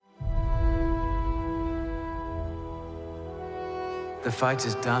The fight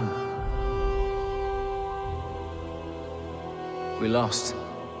is done. We lost.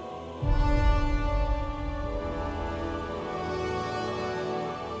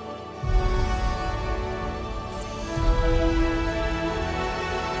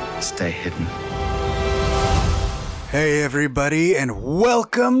 Stay hidden. Hey everybody, and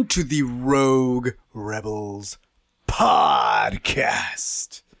welcome to the Rogue Rebels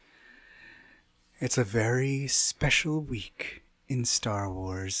podcast. It's a very special week in Star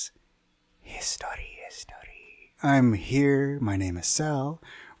Wars history. I'm here, my name is Sal,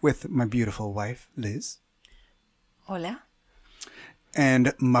 with my beautiful wife, Liz. Hola.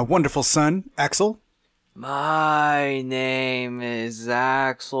 And my wonderful son, Axel. My name is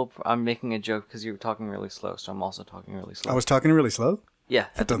Axel. I'm making a joke because you were talking really slow, so I'm also talking really slow. I was talking really slow? Yeah,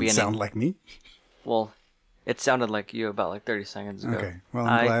 That doesn't sound like me. Well, it sounded like you about like 30 seconds ago. Okay, well,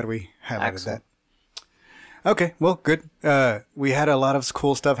 I'm glad we highlighted Axel. that. Okay, well, good. We had a lot of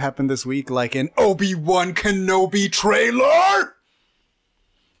cool stuff happen this week, like an Obi-Wan Kenobi trailer!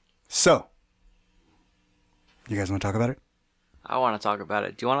 So, you guys want to talk about it? I want to talk about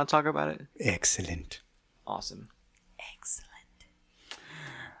it. Do you want to talk about it? Excellent. Awesome. Excellent.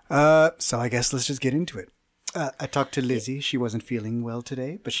 So I guess let's just get into it. I talked to Lizzie. She wasn't feeling well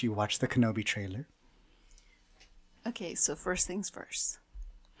today, but she watched the Kenobi trailer. Okay, so first things first.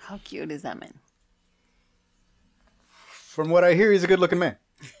 How cute is that man? From what I hear, he's a good-looking man.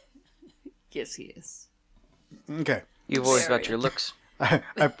 Yes, he is. Okay. You've always got your looks. I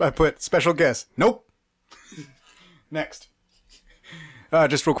put special guest. Nope. Next.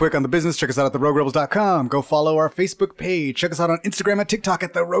 Just real quick on the business, check us out at theroguerebels.com. Go follow our Facebook page. Check us out on Instagram and TikTok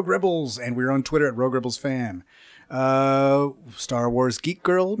at The Rogue Rebels. And we're on Twitter at Rogue Rebels Fan. Star Wars Geek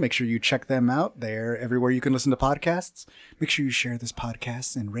Girl, make sure you check them out. They're everywhere you can listen to podcasts. Make sure you share this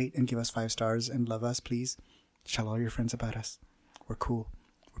podcast and rate and give us 5 stars and love us, please. Tell all your friends about us. We're cool.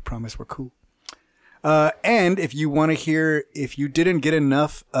 We promise we're cool. And if you want to hear, if you didn't get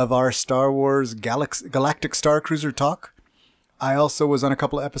enough of our Star Wars Galactic Star Cruiser talk, I also was on a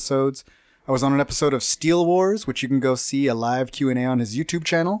couple of episodes. I was on an episode of Steel Wars, which you can go see a live Q&A on his YouTube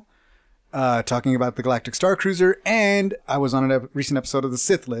channel, talking about the Galactic Star Cruiser. And I was on a recent episode of the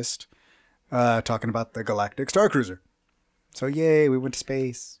Sith List, talking about the Galactic Star Cruiser. So yay, we went to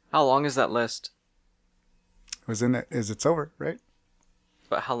space. How long is that list? It's over, right?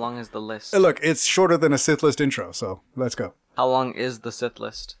 But how long is the list? Look, it's shorter than a Sith List intro, so let's go. How long is the Sith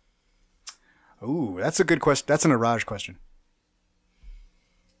list? Ooh, that's a good question. That's an Iraj question.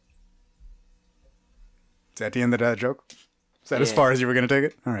 Is that the end of that joke? Is that as far as you were going to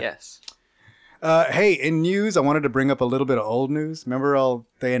take it? All right. Yes. Hey, in news, I wanted to bring up a little bit of old news. Remember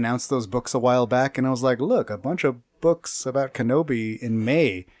they announced those books a while back, and I was like, look, a bunch of books about Kenobi in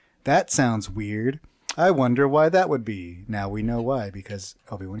May. That sounds weird. I wonder why that would be. Now we know why, because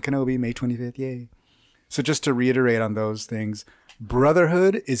Obi-Wan Kenobi, May 25th, yay. So just to reiterate on those things,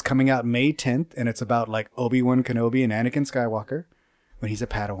 Brotherhood is coming out May 10th, and it's about like Obi-Wan Kenobi and Anakin Skywalker when he's a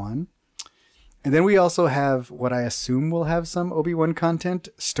Padawan. And then we also have what I assume will have some Obi-Wan content,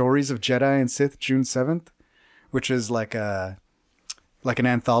 Stories of Jedi and Sith, June 7th, which is like an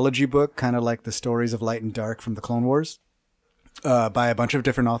anthology book, kind of like the Stories of Light and Dark from the Clone Wars, by a bunch of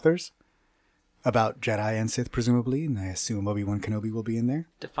different authors about Jedi and Sith, presumably, and I assume Obi-Wan Kenobi will be in there.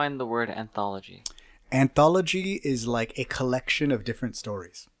 Define the word anthology. Anthology is like a collection of different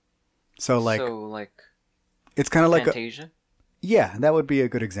stories. So it's kind of like Fantasia? yeah, that would be a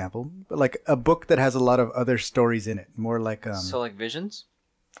good example. But like a book that has a lot of other stories in it, more like So like Visions?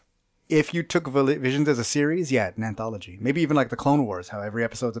 if you took Visions as a series, yeah, an anthology. Maybe even like the Clone Wars, how every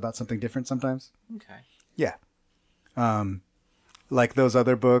episode's about something different sometimes. Okay. Yeah. Like those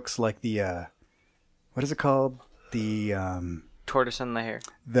other books, like the what is it called? The Tortoise and the Hare.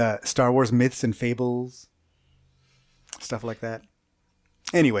 the Star Wars myths and fables, stuff like that.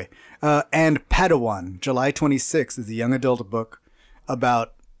 Anyway, and Padawan, July 26th, is a young adult book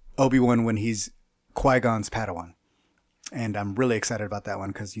about Obi-Wan when he's Qui-Gon's Padawan. And I'm really excited about that one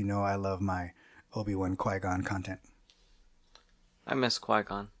because you know I love my Obi-Wan Qui-Gon content. I miss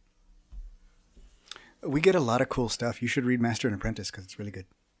Qui-Gon. We get a lot of cool stuff. You should read Master and Apprentice because it's really good.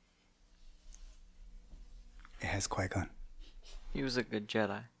 It has Qui-Gon. He was a good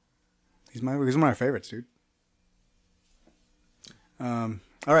Jedi. He's one of my favorites, dude. All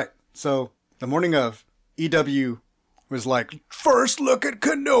right. So the morning of, EW was like, first look at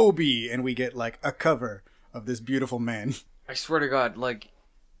Kenobi, and we get like a cover of this beautiful man. I swear to God, like,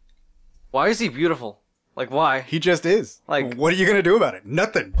 why is he beautiful? Like, why? He just is. Like, what are you gonna do about it?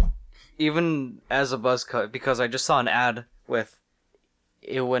 Nothing. Even as a buzz cut, because I just saw an ad with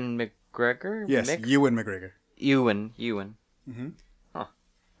Ewan McGregor. Yes, Ewan McGregor. Ewan. Mm-hmm.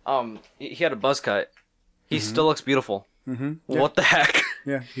 He had a buzz cut. He still looks beautiful. Mm-hmm. What the heck?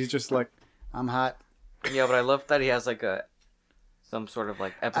 Yeah, he's just like, I'm hot. Yeah, but I love that he has like some sort of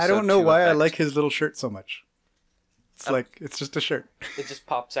like episode. I don't know 2 why I effect. like his little shirt so much. It's like, it's just a shirt. It just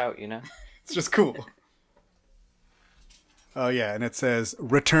pops out, you know. It's just cool. Oh yeah, and it says,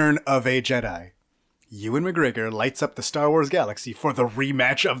 Return of a Jedi. Ewan McGregor lights up the Star Wars galaxy for the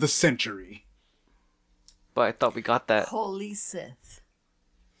rematch of the century. But I thought we got that. Holy Sith.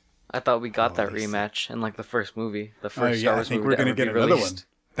 I thought we got that Holy rematch in like the first movie, the Oh first yeah, Star I Wars think movie we're to gonna ever get be another released. one.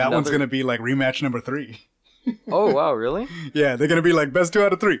 That one's gonna be like rematch number 3. Oh wow, really? Yeah, they're gonna be like best 2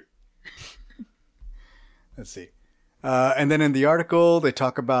 out of 3. Let's see. And then in the article, they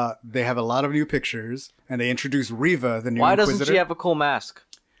talk about they have a lot of new pictures, and they introduce Reva, the new Why Inquisitor. doesn't she have a cool mask?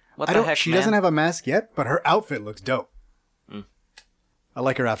 What I the don't. heck, She man? doesn't have a mask yet, but her outfit looks dope. I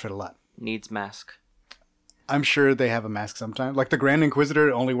like her outfit a lot. Needs mask. I'm sure they have a mask sometime. Like the Grand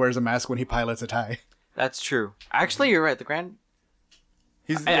Inquisitor only wears a mask when he pilots a TIE. That's true. Actually, you're right. The Grand.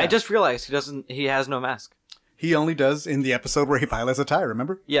 He's, I just realized he doesn't. He has no mask. He only does in the episode where he pilots a TIE.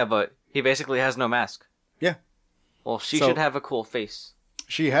 Remember? Yeah, but he basically has no mask. Yeah. Well, she So- should have a cool face.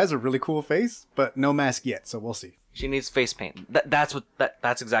 She has a really cool face, but no mask yet. So we'll see. She needs face paint. That's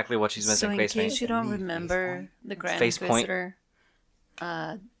exactly what she's So missing. in Face case paint. you don't Need face remember point. the Grand Face point. Inquisitor,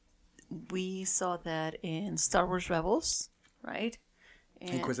 we saw that in Star Wars Rebels, right?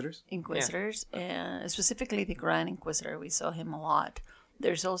 And Inquisitors? Inquisitors, and specifically the Grand Inquisitor. We saw him a lot.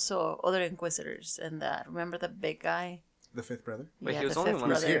 There's also other Inquisitors, and that remember the big guy? The fifth brother. Wait, yeah, he was the only fifth one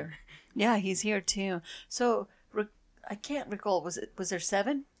who's brother. here. Yeah, he's here too. So I can't recall. Was there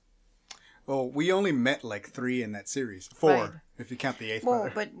 7? Well, we only met like 3 in that series. 4, Right. if you count the 8th Well,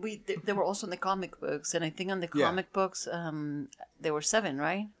 brother. but they were also in the comic books, and I think on the Yeah. comic books, there were 7,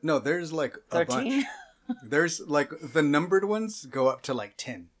 right? No, there's like a 13. bunch. There's like the numbered ones go up to like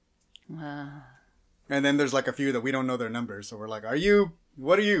 10. And then there's like a few that we don't know their numbers. So we're like,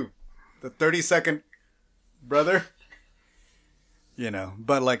 what are you? The 32nd brother? You know,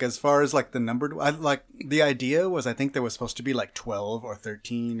 but like as far as like the numbered, like the idea was I think there was supposed to be like 12 or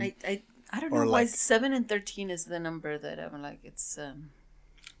 13. I don't Or know why like- 7 and 13 is the number that I'm like, it's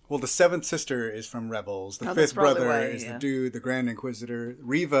Well, the 7th sister is from Rebels. The Oh, that's 5th probably brother why, is yeah. the dude, the Grand Inquisitor.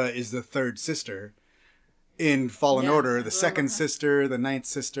 Reva is the 3rd sister. In Fallen Yeah, Order, the well, 2nd sister, the 9th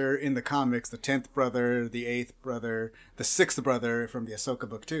sister. In the comics, the 10th brother, the 8th brother, the 6th brother from the Ahsoka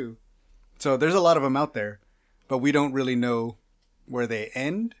book too. So there's a lot of them out there, but we don't really know where they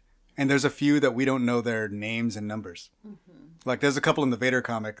end. And there's a few that we don't know their names and numbers. Like there's a couple in the Vader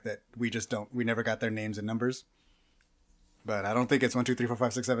comic that we never got their names and numbers. But I don't think it's 1, 2, 3, 4,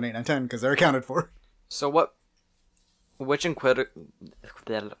 5, 6, 7, 8, 9, 10 because they're accounted for. So which Inquisitors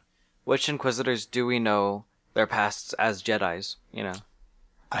do we know their pasts as Jedis? You know.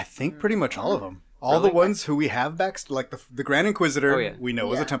 I think pretty much all of them. All Really? the ones who we have like the Grand Inquisitor, Oh, yeah. we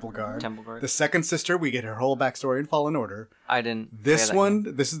know is a Yeah. Temple Guard. Temple Guard. The 2nd sister, we get her whole backstory in Fallen Order. I didn't. This say that one,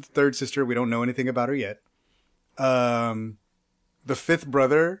 yet. this is the 3rd sister. We don't know anything about her yet. The 5th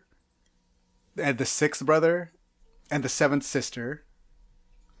brother, and the 6th brother, and the 7th sister.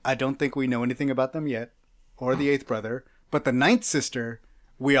 I don't think we know anything about them yet, or the 8th brother. But the 9th sister,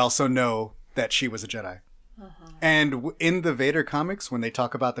 we also know that she was a Jedi. And in the Vader comics, when they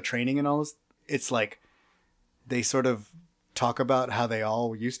talk about the training and all this, it's like they sort of talk about how they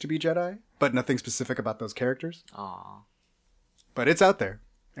all used to be Jedi, but nothing specific about those characters. Aw. But it's out there.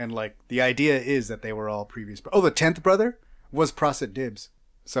 And like the idea is that they were all previous. Oh, the 10th brother was Proset Dibs.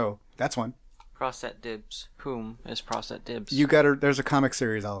 So that's one. Proset Dibs. Whom is Proset Dibs? You got her. There's a comic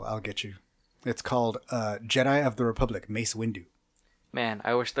series I'll get you. It's called Jedi of the Republic, Mace Windu. Man,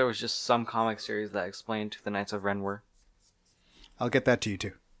 I wish there was just some comic series that explained who the Knights of Ren were. I'll get that to you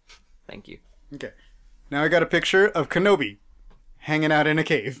too. Thank you. Okay. Now I got a picture of Kenobi hanging out in a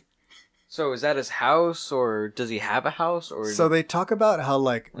cave. So is that his house, or does he have a house, or So they talk about how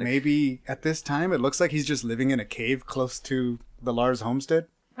like maybe at this time it looks like he's just living in a cave close to the Lars homestead.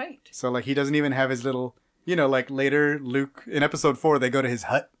 right. So like he doesn't even have his little, like later Luke in episode 4 they go to his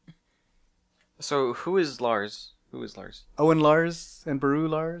hut. So who is Lars? Who is Lars? Owen Lars and Beru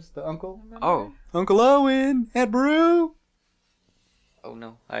Lars, the uncle. Oh. Uncle Owen and Beru. Oh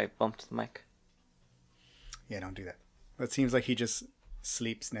no, I bumped the mic. Yeah, don't do that. It seems like he just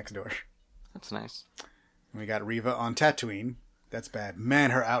sleeps next door. That's nice. And we got Reva on Tatooine. That's bad.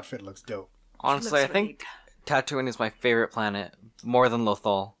 Man, her outfit looks dope. Honestly, I looks think Tatooine is my favorite planet, more than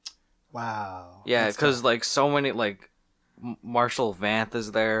Lothal. Wow. Yeah, That's because like so many Marshall Vanth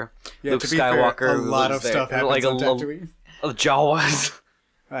is there. Yeah, Luke to be Skywalker. fair, a lot of lives there. stuff happens like on Tatooine. Jawas.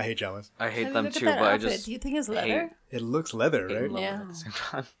 I hate Jawas. I hate Have a them look at too, that but I outfit. just Do you think it's hate- leather? It looks leather, hate right? and love Yeah. them at the same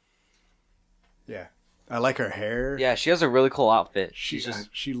time. Yeah. I like her hair. Yeah, she has a really cool outfit. She's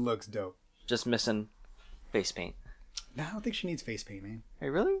She looks dope. just missing face paint. No, I don't think she needs face paint, man. Hey,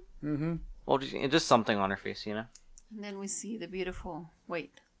 really? Mm-hmm. Well, just something on her face, you know? And then we see the beautiful.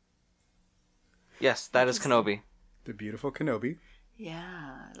 Wait. Yes, that is Kenobi. The beautiful Kenobi.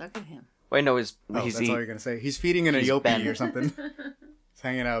 Yeah, look at him. Wait, no, Oh, he's that's all you're gonna say. He's feeding an He's Ayopi Ben. or something. He's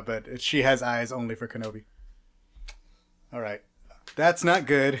hanging out, but she has eyes only for Kenobi. All right, that's not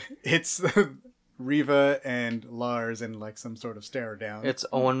good. It's Riva and Lars in like some sort of stare down. It's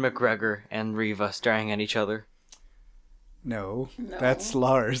Owen McGregor and Riva staring at each other. No, No. that's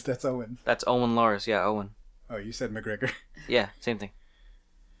Lars. That's Owen. That's Owen Lars. Yeah, Owen. Oh, you said McGregor. Yeah, same thing.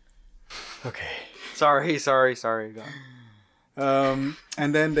 Okay. Sorry. Go on.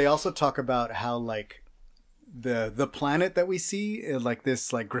 And then they also talk about how like the planet that we see, like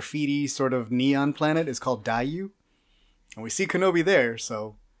this like graffiti sort of neon planet, is called Dayu, and we see Kenobi there.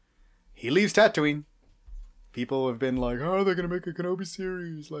 So he leaves Tatooine. People have been like, "Oh, they're gonna make a Kenobi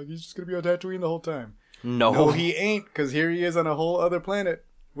series. Like he's just gonna be on Tatooine the whole time." No. No, he ain't, because here he is on a whole other planet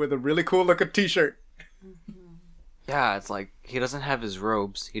with a really cool looking T-shirt. Yeah, it's like he doesn't have his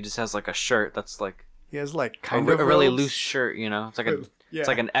robes. He just has like a shirt that's like He has like a, kind a of really robes. loose shirt. You know, it's like a Yeah. it's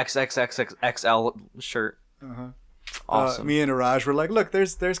like an XXXXL shirt. Uh-huh. Awesome. Me and Iraj were like, "Look,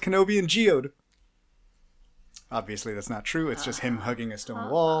 there's Kenobi and Geode." Obviously, that's not true. It's just him hugging a stone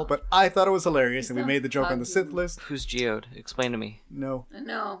wall. But I thought it was hilarious, and we not made the joke on the Sith hugging. list. Who's Geode? Explain to me. No,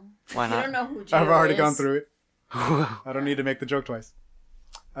 No. Why I not? don't know who I've Gio already is. gone through it. I don't need to make the joke twice.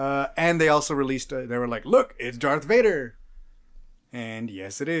 And they also released. They were like, "Look, it's Darth Vader," and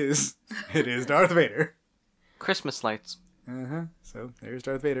yes, it is. It is Darth Vader. Christmas lights. So there's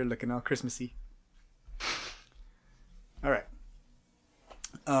Darth Vader looking all Christmassy. All right.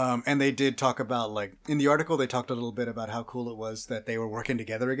 And they did talk about, like, in the article, they talked a little bit about how cool it was that they were working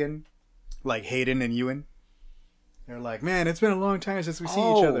together again. Like Hayden and Ewan. They're like, "Man, it's been a long time since we see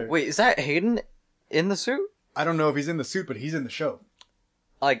each other." Wait, is that Hayden in the suit? I don't know if he's in the suit, but he's in the show.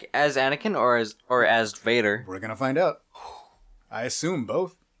 Like as Anakin or as Vader? We're going to find out. I assume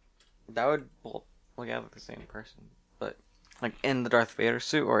both. That would look like the same person, but like in the Darth Vader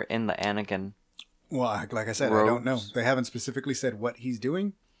suit or in the Anakin. Well, like I said, I don't know. Robes. They haven't specifically said what he's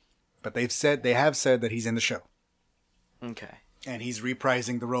doing, but they have said that he's in the show. Okay. And he's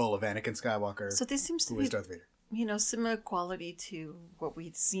reprising the role of Anakin Skywalker, So this seems to who be, is Darth Vader. similar quality to what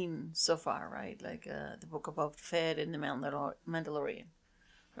we've seen so far, right? Like the Book of Boba Fett and the Mandalorian,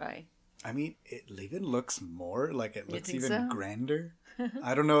 right? I mean, it even looks more like it looks think even so? grander.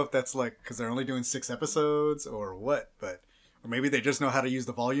 I don't know if that's like because they're only doing 6 episodes or what, but or maybe they just know how to use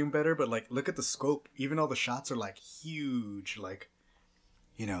the volume better. But like, look at the scope. Even all the shots are like huge, like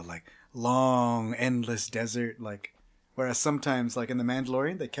like long, endless desert. Like, whereas sometimes, like in the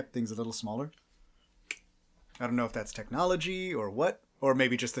Mandalorian, they kept things a little smaller. I don't know if that's technology or what, or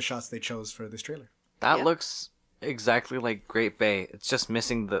maybe just the shots they chose for this trailer. That Yeah. looks exactly like Great Bay. It's just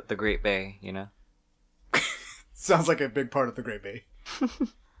missing the Great Bay, you know? Sounds like a big part of the Great Bay.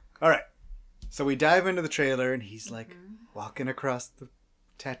 All right. So we dive into the trailer, and he's like walking across the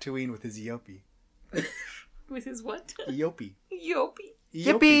Tatooine with his Eope. With his what? Eope. Yopi.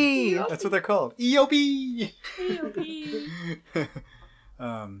 Yippee! That's what they're called. Eope! Yopi.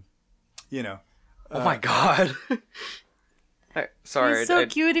 Oh my god. Sorry, He's so I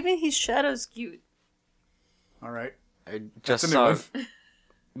cute. Even his shadow's cute. All right. just a new saw one.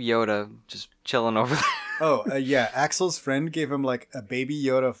 Yoda just chilling over there. Oh, yeah. Axel's friend gave him like a baby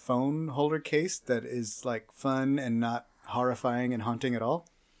Yoda phone holder case that is like fun and not horrifying and haunting at all.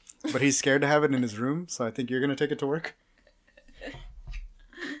 But he's scared to have it in his room, so I think you're going to take it to work.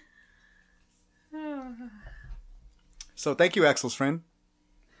 So thank you, Axel's friend.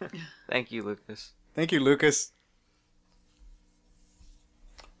 Thank you, Lucas. Thank you, Lucas.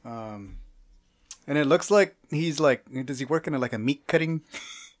 And it looks like he's like, does he work in like a meat cutting?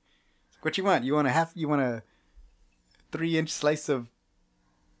 What you want? You want a 3-inch slice of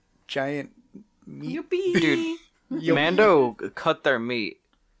giant meat? Yopi. Dude, Mando cut their meat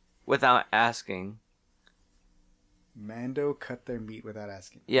without asking. Mando cut their meat without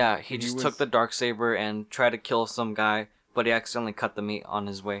asking. Yeah, he He just was- took the Darksaber and tried to kill some guy, but he accidentally cut the meat on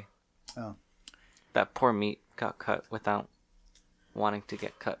his way. Oh. That poor meat got cut without wanting to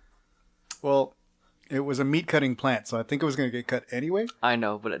get cut. Well, it was a meat cutting plant, so I think it was going to get cut anyway. I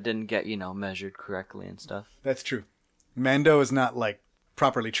know, but it didn't get, measured correctly and stuff. That's true. Mando is not like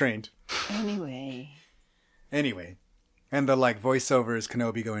properly trained. Anyway. Anyway, and the like voiceover is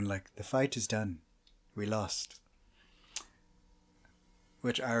Kenobi going like, "The fight is done. We lost."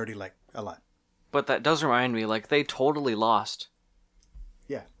 which I already like a lot. But that does remind me, like, they totally lost.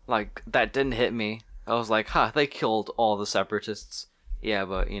 Yeah. Like, that didn't hit me. I was like, they killed all the Separatists. Yeah,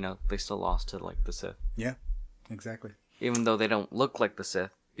 but, they still lost to, like, the Sith. Yeah, exactly. Even though they don't look like the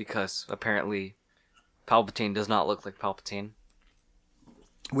Sith, because apparently Palpatine does not look like Palpatine.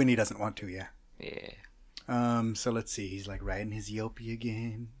 Winnie doesn't want to, yeah. Yeah. So let's see. He's like riding his Yopie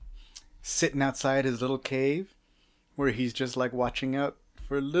again. Sitting outside his little cave where he's just like watching out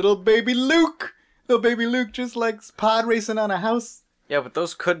for little baby Luke. Little baby Luke just like pod racing on a house. Yeah, but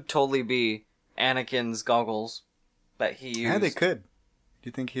those could totally be Anakin's goggles that he used. Yeah, they could. Do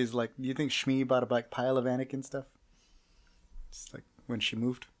you think Shmi bought a like pile of Anakin stuff? Just like when she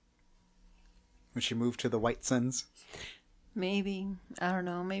moved to the White Suns. Maybe. I don't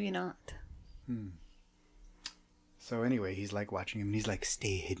know. Maybe not. So anyway, he's like watching him and he's like,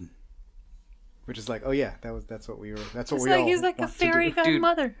 stay hidden. Which is like, oh yeah, that's what we all He's like a want to fairy do.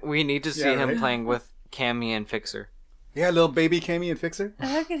 godmother. We need to see Yeah, him right? playing with Cammy and Fixer. Yeah, little baby Cammy and Fixer.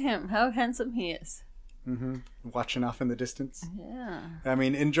 Look at him. How handsome he is. Watching off in the distance. Yeah. I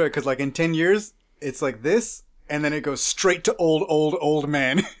mean, enjoy, because like in 10 years, it's like this, and then it goes straight to old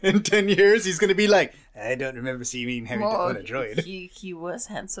man. In 10 years, he's going to be like, I don't remember seeing me having to own a droid. He was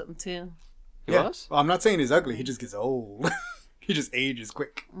handsome too. He was? Well, I'm not saying he's ugly, he just gets old. He just ages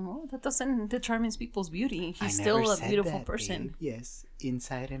quick. Well, that doesn't determine people's beauty. He's still a beautiful person. Babe. Yes,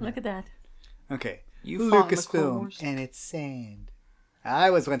 inside and Look at that. Okay. You fought in the Clone Lucasfilm, Wars? and it's sand. I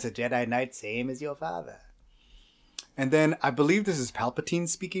was once a Jedi Knight, same as your father. And then I believe this is Palpatine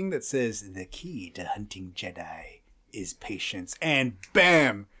speaking that says, the key to hunting Jedi is patience. And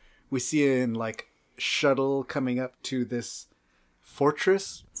bam! We see in like shuttle coming up to this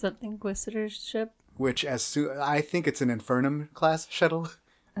fortress, Is that the Inquisitor's ship? which I think it's an Infernum class shuttle.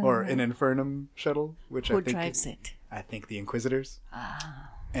 Or an Infernum shuttle, which Who I think drives it? I think the Inquisitors.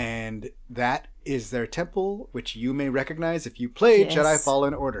 And that is their temple, which you may recognize if you played Yes. Jedi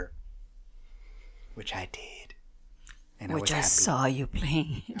Fallen Order. Which I did. And Which I I was happy. saw you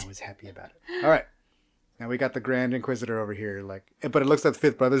playing. I was happy about it. All right. Now we got the Grand Inquisitor over here. But it looks like the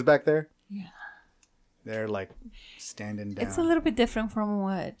Fifth Brothers back there. Yeah. They're like standing down. It's a little bit different from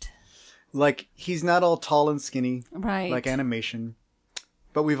what? Like he's not all tall and skinny. Right. Like animation.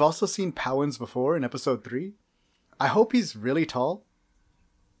 But we've also seen Powens before in episode 3. I hope he's really tall.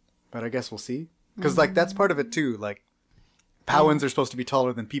 But I guess we'll see. Because, like, that's part of it, too. Like, Powens are supposed to be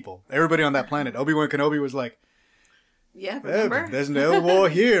taller than people. Everybody on that planet. Obi-Wan Kenobi was like, Yeah, "Eh, remember? there's no war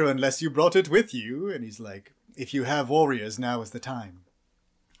here unless you brought it with you. And he's like, if you have warriors, now is the time.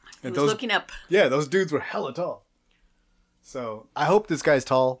 He And was looking up. yeah, those dudes were hella tall. So, I hope this guy's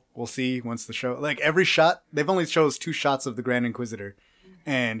tall. We'll see once the show... Like, every shot... They've only shows 2 shots of the Grand Inquisitor.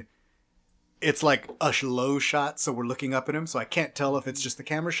 And it's like a low shot, so we're looking up at him. So I can't tell if it's just the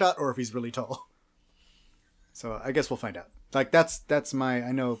camera shot or if he's really tall. So I guess we'll find out. Like, that's my...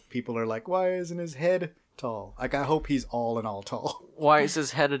 I know people are like, why isn't his head tall? Like, I hope he's all in all tall. Why is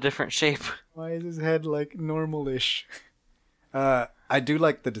his head a different shape? Why is his head, like, normal-ish? I do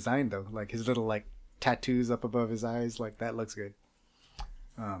like the design, though. Like, his little, like, tattoos up above his eyes. Like, that looks good.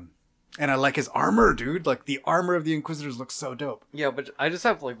 And I like his armor, dude. Like, the armor of the Inquisitors looks so dope. Yeah, but I just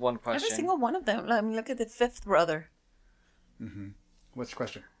have, like, one question. Every single one of them. I mean, look at the fifth brother. What's your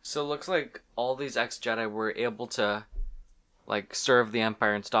question? So it looks like all these ex-Jedi were able to, like, serve the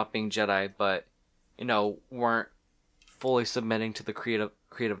Empire and stop being Jedi, but, weren't fully submitting to the creed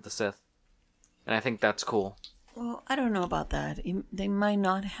of the Sith. And I think that's cool. Well, I don't know about that. They might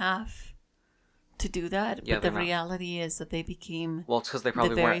not have to do that, Yeah, but the they're not. reality is that they became Well, it's because they the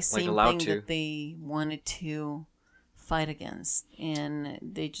probably very weren't, like, same allowed thing to. that they wanted to fight against, and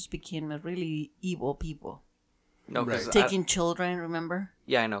they just became a really evil people. No, because Taking children, remember?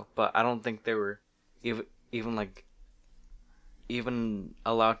 yeah, I know, but I don't think they were even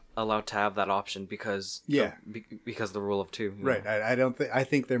allowed to have that option because Yeah. because of the rule of 2. you Right. know? I don't think... I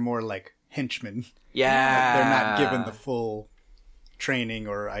think they're more like henchmen. Yeah. They're not given the full training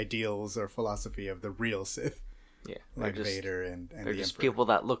or ideals or philosophy of the real Sith. Yeah. Like they're just, Vader and they're the just Emperor. people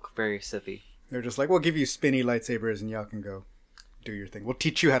that look very Sithy. They're just like, we'll give you spinny lightsabers and y'all can go do your thing. We'll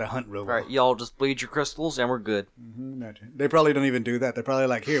teach you how to hunt real well. All right, y'all just bleed your crystals and we're good. They probably don't even do that. They're probably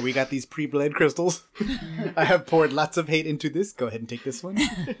like, here, we got these pre-bled crystals. I have poured lots of hate into this. Go ahead and take this one.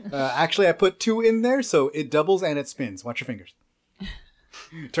 Actually, I put 2 in there, so it doubles and it spins. Watch your fingers.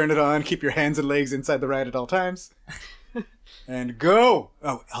 Turn it on. Keep your hands and legs inside the ride at all times. And go!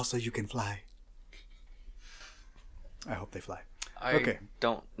 Oh, also you can fly. I hope they fly. I Okay.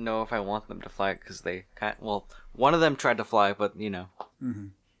 don't know if I want them to fly because they one of them tried to fly, but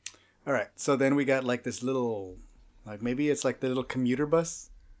All right, so then we got like this little Like maybe it's like the little commuter bus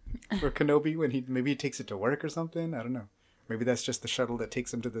for Kenobi when he takes it to work or something. I don't know. Maybe that's just the shuttle that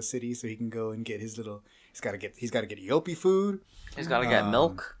takes him to the city so he can go and get his little. He's got to get Yopi food. He's got to get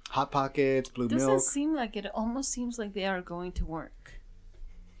milk. Hot Pockets, blue Doesn't milk. seem like it. Almost seems like they are going to work.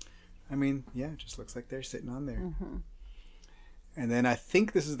 I mean, yeah, it just looks like they're sitting on there. Mm-hmm. And then I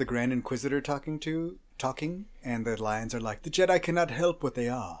think this is the Grand Inquisitor talking, and the lions are like, the Jedi cannot help what they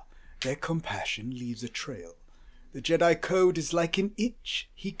are. Their compassion leaves a trail. The Jedi Code is like an itch.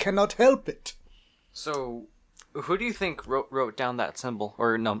 He cannot help it. So, who do you think wrote down that symbol?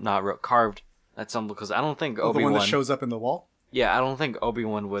 Or, no, not wrote, carved that symbol? Because I don't think Obi-Wan... The one that shows up in the wall? Yeah, I don't think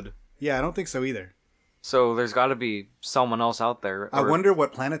Obi-Wan would. Yeah, I don't think so either. So, there's got to be someone else out there. I wonder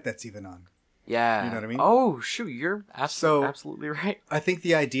what planet that's even on. Yeah. You know what I mean? Oh, shoot, you're absolutely right. I think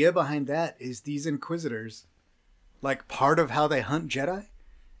the idea behind that is these Inquisitors, like, part of how they hunt Jedi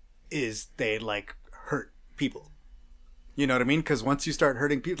is they, like, hurt people. You know what I mean? Because once you start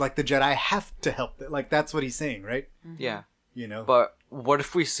hurting people, like, the Jedi have to help them. Like, that's what he's saying, right? Yeah. You know? But what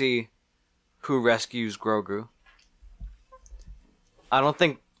if we see who rescues Grogu? I don't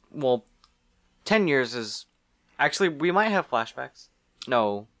think... Well, 10 years is... Actually, we might have flashbacks.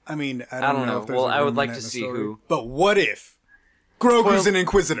 No. I mean, I don't know. If there's well, a I would room like in to the see story. who... But what if Grogu's an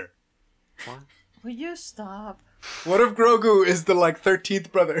Inquisitor? What? Will you stop? What if Grogu is the, like,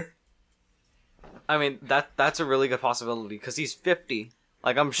 13th brother? I mean, that's a really good possibility, because he's 50.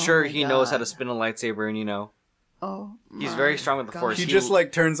 Like, I'm sure he knows how to spin a lightsaber, and, you know... Oh, he's very strong with the Force. He just,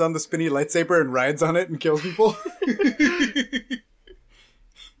 like, turns on the spinny lightsaber and rides on it and kills people?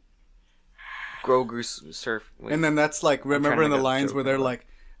 Grogu's surf. Wait. And then that's like, remember in the make a lines joke where they're about it. like,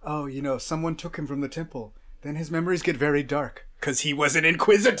 oh, you know, someone took him from the temple. Then his memories get very dark. Because he was an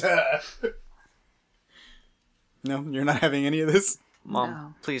Inquisitor! No, you're not having any of this? Mom,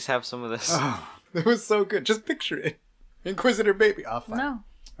 No. please have some of this. Oh, it was so good. Just picture it. Inquisitor baby. Oh, fine. no.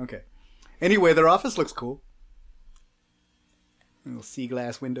 Okay. Anyway, their office looks cool. Little sea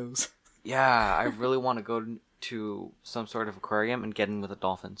glass windows. Yeah, I really want to go to some sort of aquarium and get in with the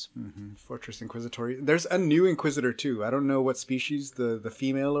dolphins. Fortress Inquisitorium. There's a new Inquisitor, too. I don't know what species the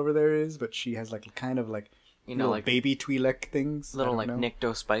female over there is, but she has, like, kind of, like, You know, little like baby Twi'lek things. little, I don't like, know.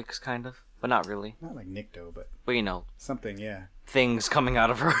 Nikto spikes, kind of. But not really. Not like Nikto, but But, you know, something, yeah. things coming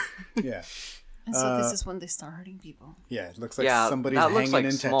out of her. Yeah. And so this is when they start hurting people. Yeah, it looks like yeah, somebody's that hanging looks like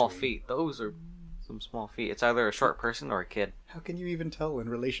in small Tatooine. feet. Those are some small feet. It's either a short person or a kid. How can you even tell in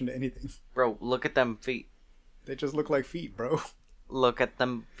relation to anything? Bro, look at them feet. They just look like feet, bro. Look at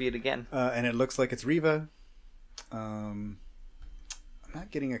them feet again. And it looks like it's Reva. I'm not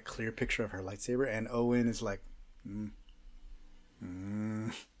getting a clear picture of her lightsaber, and Owen is like, And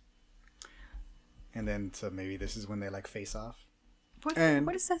then, so maybe this is when they, like, face off. What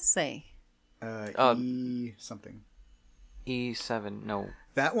does that say? E something. E7, no.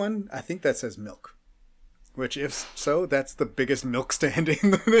 That one, I think that says milk. Which, if so, that's the biggest milk stand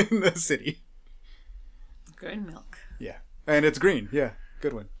in the city. Green milk. Yeah. And it's green. Yeah.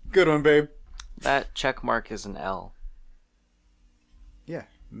 Good one. Good one, babe. That check mark is an L. Yeah.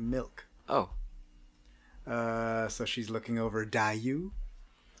 Milk. Oh. So she's looking over Dayu.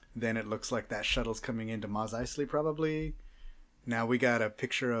 Then it looks like that shuttle's coming into Mos Eisley, probably. Now we got a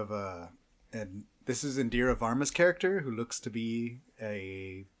picture of and this is Indira Varma's character, who looks to be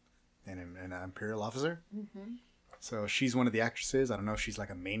an Imperial officer. Mm-hmm. So she's one of the actresses. I don't know if she's like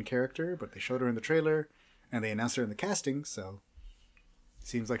a main character, but they showed her in the trailer, and they announced her in the casting, so it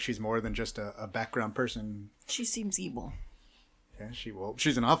seems like she's more than just a background person. She seems evil. Yeah,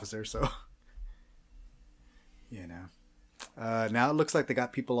 she's an officer, so you know. Now it looks like they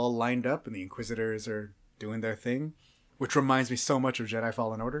got people all lined up, and the Inquisitors are doing their thing, which reminds me so much of Jedi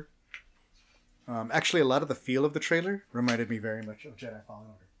Fallen Order. Actually, a lot of the feel of the trailer reminded me very much of Jedi Fallen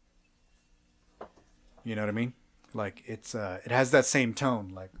Order. You know what I mean? Like, it has that same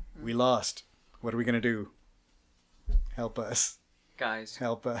tone. Like, we lost. What are we gonna do? Help us. Guys,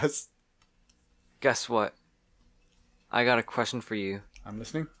 Help us. guess what? I got a question for you. I'm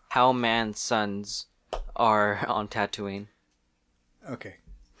listening. How man's sons are on Tatooine? Okay.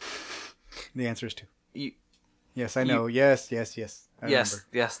 The answer is 2. You, Yes, I know. Yes. I remember.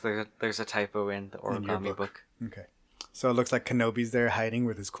 yes, there's a typo in the In your origami book. Okay. So it looks like Kenobi's there hiding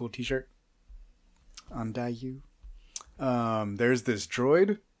with his cool t-shirt on Dayu. There's this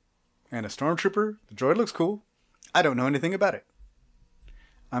droid and a stormtrooper. The droid looks cool. I don't know anything about it.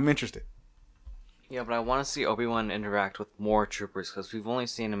 I'm interested. Yeah, but I want to see Obi-Wan interact with more troopers, because we've only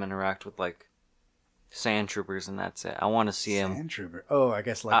seen him interact with, like, sand troopers, and that's it. I want to see him... Sand trooper. Oh, I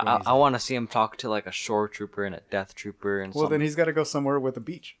guess like when he's... I want to see him talk to, like, a shore trooper and a death trooper and Well, then he's got to go somewhere with a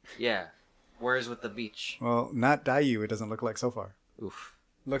beach. Yeah. Whereas with the beach, Well, not Dayu, it doesn't look like so far. oof.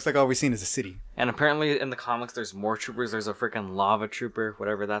 Looks like all we've seen is a city. And apparently in the comics, there's more troopers. There's a freaking lava trooper,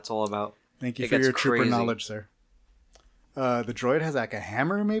 whatever that's all about. Thank you It for gets your trooper crazy. knowledge, sir. The droid has like a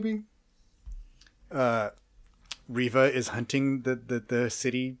hammer, maybe? Riva is hunting the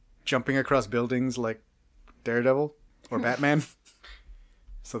city, jumping across buildings like Daredevil or Batman.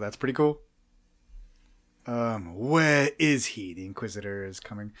 So that's pretty cool. Where is he? The Inquisitor is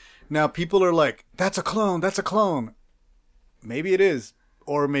coming. Now people are like, that's a clone, that's a clone. Maybe it is.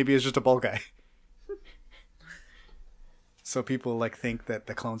 Or maybe it's just a bald guy. So people like think that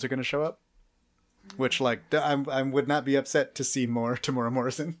the clones are going to show up. Which, like, I would not be upset to see more Tamora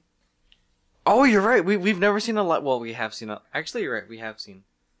Morrison. Oh, you're right. We've never seen a lot. Well, we have seen a. Actually, you're right. We have seen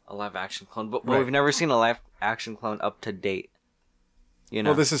a live action clone, but Right. we've never seen a live action clone up to date. You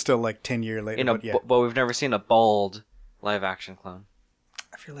know, Well, this is still like 10 years later, but yeah. but we've never seen a bald live action clone.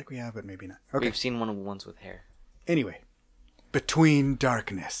 I feel like we have, but maybe not. Okay. We've seen one of the ones with hair. Anyway. Between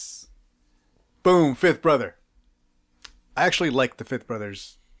Darkness. Boom, Fifth Brother. I actually like the Fifth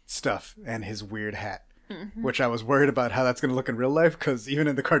Brother's stuff and his weird hat. Which I was worried about how that's going to look in real life, because even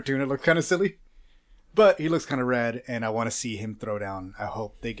in the cartoon it looked kind of silly. But he looks kind of rad, and I want to see him throw down. I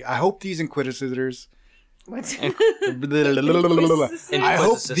hope these Inquisitors... What? I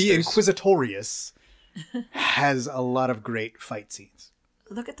hope the Sisters. Inquisitorius has a lot of great fight scenes.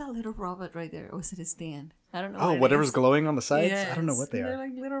 Look at that little robot right there. Or is it a stand? I don't know. Oh, what it whatever's is. glowing on the sides? Yes. I don't know what they They're are.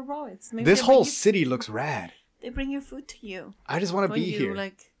 like little robots. Maybe This they whole bring city looks rad. they bring you food to you. I just want to When be you here.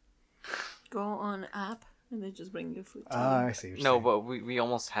 like go on app and they just bring you food to Ah, you. I see. What you're No, saying. but we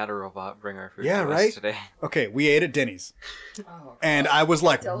almost had a robot bring our food Yeah, to right? us today. Okay, we ate at Denny's. And I was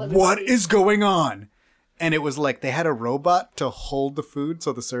like, Tell what everybody. is going on? And it was like they had a robot to hold the food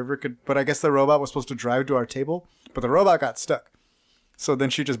so the server could... But I guess the robot was supposed to drive to our table. But the robot got stuck. So then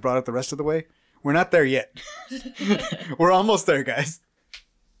she just brought it the rest of the way. We're not there yet. We're almost there, guys.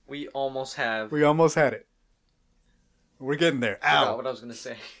 We almost have. We almost had it. We're getting there. I forgot Ow. what I was gonna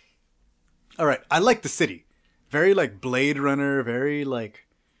say. All right. I like the city. Very like Blade Runner. Very like...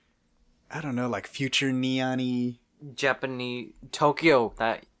 I don't know, like future neon-y. Japanese Tokyo.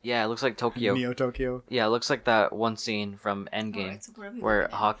 It looks like Tokyo. Neo Tokyo. Yeah, it looks like that one scene from Endgame Alright, so where are we where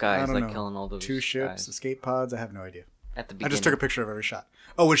going? Hawkeye I is don't like know. killing all those 2 ships, guys escape pods. I have no idea. at the I beginning. just took a picture of every shot.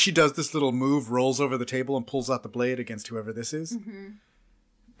 Oh, when she does this little move, rolls over the table and pulls out the blade against whoever this is,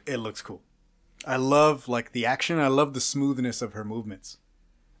 it looks cool. I love like the action. I love the smoothness of her movements.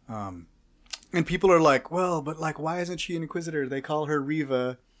 And people are like, well, but like, why isn't she an Inquisitor? They call her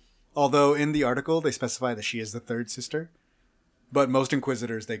Riva. Although in the article they specify that she is the third sister. But most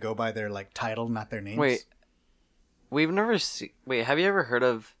Inquisitors, they go by their like title, not their names. Wait, we've never seen. Wait, have you ever heard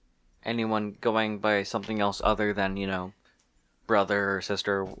of anyone going by something else other than brother or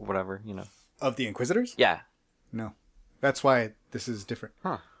sister or whatever? Of the Inquisitors? Yeah. No. That's why this is different.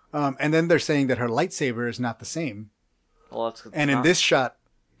 Huh. And then they're saying that her lightsaber is not the same. Well, that's And in not- this shot,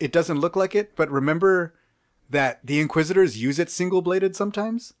 it doesn't look like it, but remember that the Inquisitors use it single-bladed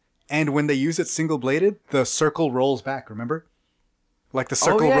sometimes, and when they use it single-bladed, the circle rolls back, remember? Like the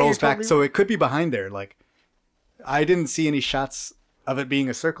circle yeah, rolls you're back, totally so it could be behind there. Like, I didn't see any shots of it being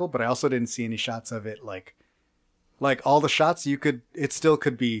a circle, but I also didn't see any shots of it like all the shots it still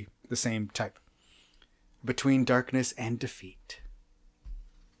could be the same type. Between Darkness and Defeat.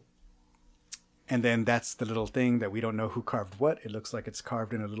 And then that's the little thing that we don't know who carved what. It looks like it's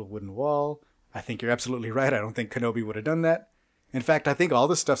carved in a little wooden wall. I think you're absolutely right. I don't think Kenobi would have done that. In fact, I think all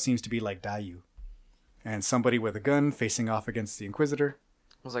this stuff seems to be like Dayu. And somebody with a gun facing off against the Inquisitor.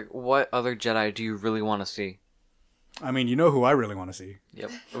 I was like, what other Jedi do you really want to see? I mean, you know who I really want to see.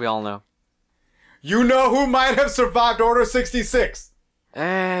 Yep, we all know. You know who might have survived Order 66?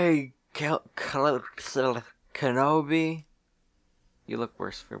 Hey, Kenobi. You look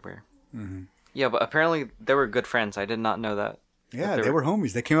worse for wear. Mm-hmm. Yeah, but apparently they were good friends. I did not know that. Yeah, That they were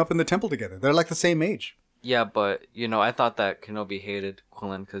homies. They came up in the temple together. They're like the same age. Yeah, but, I thought that Kenobi hated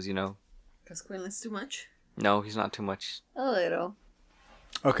Quillen because, Because Quinlan's too much. no, he's not too much. A little.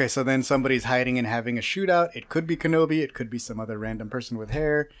 Okay, so then somebody's hiding and having a shootout. It could be Kenobi. It could be some other random person with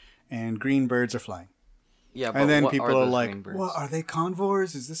hair. And green birds are flying. Yeah, but And then what people are are those like, green birds? what, are they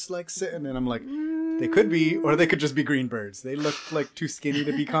convors? Is this like sitting? And I'm like, they could be, or they could just be green birds. They look like too skinny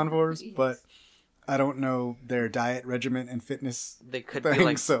to be convors, but I don't know their diet regimen and fitness. They could thing, be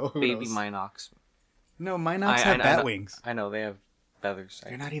like so who baby knows? Minox. No, Minox have bat know, wings. I know, they have feathers.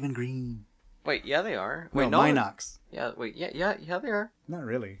 They're not even green. Wait, yeah, they are. No, Wait, no. Minox. Yeah, wait, yeah, they are. Not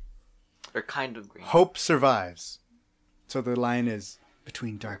really. They're kind of green. Hope survives. So the line is,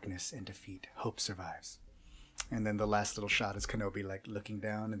 between darkness and defeat, hope survives. And then the last little shot is Kenobi like looking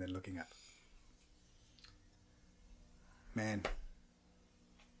down and then looking up. Man.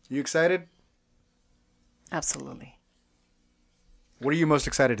 You excited? Absolutely. What are you most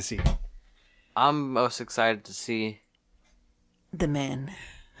excited to see? I'm most excited to see. The man.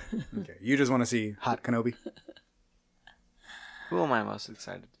 Okay. You just want to see hot Kenobi? Who am I most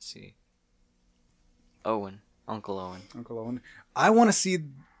excited to see? Owen. Uncle Owen. Uncle Owen. I want to see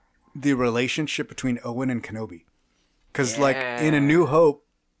the relationship between Owen and Kenobi. Because, like, in A New Hope,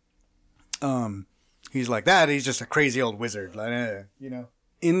 he's like that. He's just a crazy old wizard. Like, you know.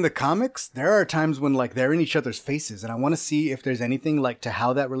 In the comics, there are times when, like, they're in each other's faces. And I want to see if there's anything, like, to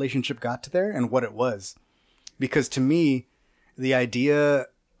how that relationship got to there and what it was. Because to me, the idea,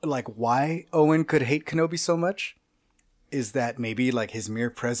 like, why Owen could hate Kenobi so much is that maybe, like, his mere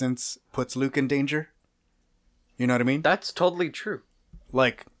presence puts Luke in danger. You know what I mean? That's totally true.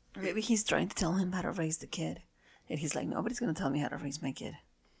 Like, Maybe he's trying to tell him how to raise the kid. And he's like, nobody's going to tell me how to raise my kid.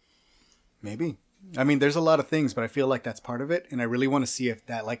 maybe. I mean, there's a lot of things, but I feel like that's part of it. And I really want to see if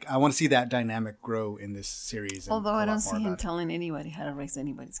that, like, I want to see that dynamic grow in this series. And Although a I lot don't more see him about it. telling anybody how to raise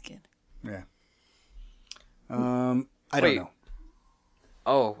anybody's kid. Yeah. I don't Wait. know.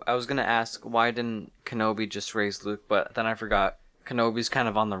 Oh, I was gonna ask why didn't Kenobi just raise Luke, but then I forgot. Kenobi's kind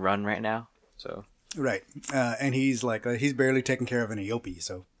of on the run right now, so Right. And he's like, he's barely taking care of an Eope,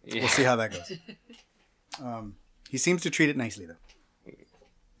 so Yeah. we'll see how that goes. He seems to treat it nicely, though.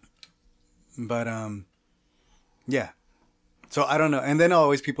 But, yeah. So I don't know. And then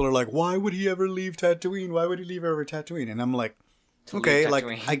always people are like, why would he ever leave Tatooine? Why would he leave ever Tatooine? And I'm like, okay, leave like,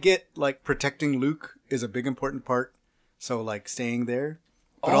 Tatooine. I get, like, protecting Luke is a big important part. So, like, staying there.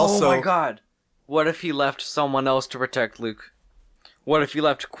 But oh also, my god. What if he left someone else to protect Luke? What if he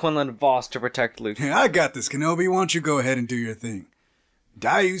left Quinlan Voss to protect Luke? I got this, Kenobi. Why don't you go ahead and do your thing?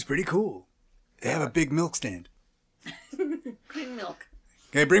 Daiu's pretty cool. They have a big milk stand. Green milk.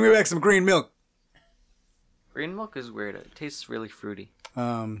 Okay, bring me back some green milk. Green milk is weird. It tastes really fruity.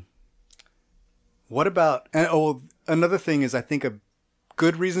 What about... another thing is I think a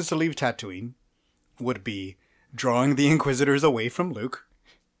good reasons to leave Tatooine would be drawing the Inquisitors away from Luke,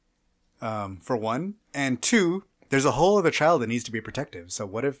 for one. And two, there's a whole other child that needs to be protective. So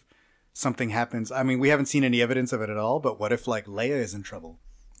what if something happens? I mean, we haven't seen any evidence of it at all, but what if, like, Leia is in trouble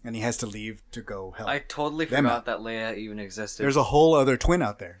and he has to leave to go help? I totally them forgot out. that Leia even existed. There's a whole other twin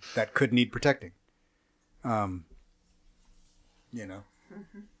out there that could need protecting. You know,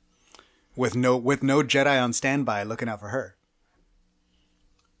 with no Jedi on standby looking out for her.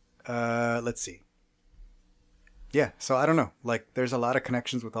 Let's see. Yeah, so I don't know. Like, there's a lot of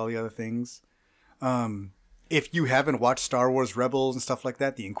connections with all the other things. If you haven't watched Star Wars Rebels and stuff like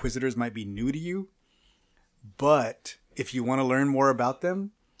that, the Inquisitors might be new to you. But if you want to learn more about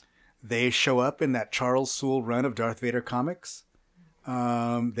them, they show up in that Charles Soule run of Darth Vader comics.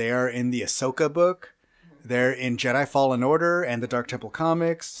 They are in the Ahsoka book. They're in Jedi Fallen Order and the Dark Temple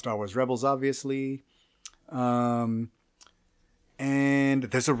comics, Star Wars Rebels, obviously. And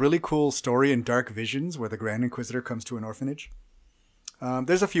there's a really cool story in Dark Visions where the Grand Inquisitor comes to an orphanage.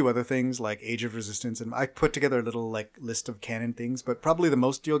 There's a few other things like Age of Resistance, and I put together a little like list of canon things, but probably the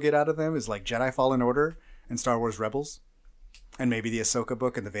most you'll get out of them is like Jedi Fallen Order and Star Wars Rebels, and maybe the Ahsoka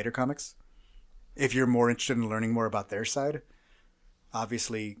book and the Vader comics. If you're more interested in learning more about their side.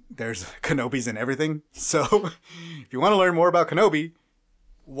 Obviously, there's Kenobis and everything. So, if you want to learn more about Kenobi,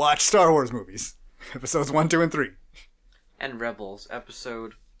 watch Star Wars movies. Episodes 1, 2, and 3. And Rebels,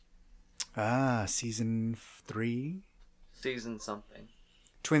 episode... Season 3? Season something.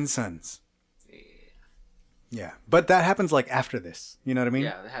 Twin Sons. Yeah. Yeah. But that happens, like, after this. You know what I mean?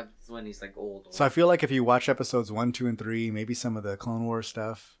 Yeah, that happens when he's, like, old. So I feel like if you watch episodes 1, 2, and 3, maybe some of the Clone Wars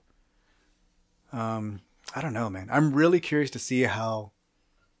stuff... I don't know, man. I'm really curious to see how,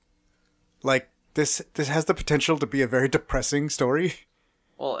 like, this has the potential to be a very depressing story.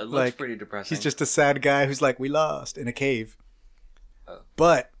 Well, it looks Like, pretty depressing. He's just a sad guy who's like, we lost in a cave. Oh.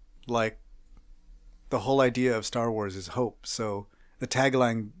 But, like, the whole idea of Star Wars is hope. So the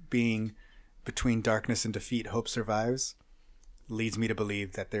tagline being, between darkness and defeat, hope survives, leads me to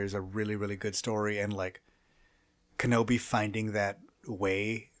believe that there's a really, really good story. And, like, Kenobi finding that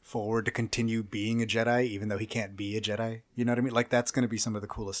way forward to continue being a Jedi, even though he can't be a Jedi. You know what I mean? Like, that's going to be some of the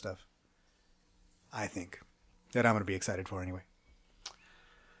coolest stuff. I think. That I'm going to be excited for anyway.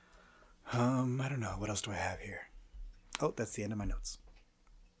 I don't know. What else do I have here? Oh, that's the end of my notes.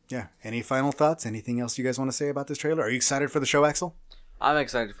 Yeah. Any final thoughts? Anything else you guys want to say about this trailer? Are you excited for the show, Axel? I'm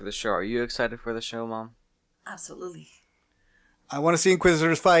excited for the show. Are you excited for the show, Mom? Absolutely. I want to see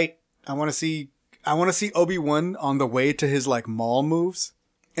Inquisitors fight. I want to see Obi-Wan on the way to his, like, Maul moves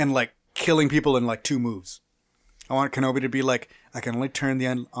and, like, killing people in, like, 2 moves. I want Kenobi to be like, I can only turn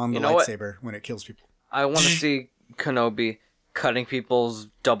on the You know what? lightsaber when it kills people. I want to see Kenobi cutting people's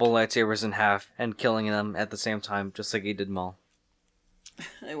double lightsabers in half and killing them at the same time, just like he did Maul.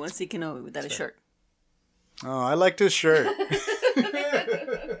 I want to see Kenobi without a shirt. Oh, I liked his shirt.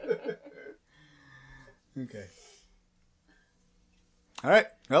 Okay. All right.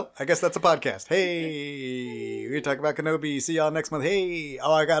 Well, I guess that's a podcast. Hey, we talk about Kenobi. See y'all next month. Hey.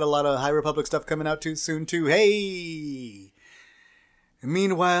 Oh, I got a lot of High Republic stuff coming out too soon too. Hey.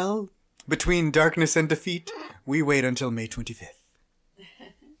 Meanwhile, between darkness and defeat, we wait until May 25th.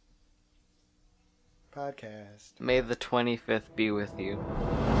 Podcast. May the 25th be with you.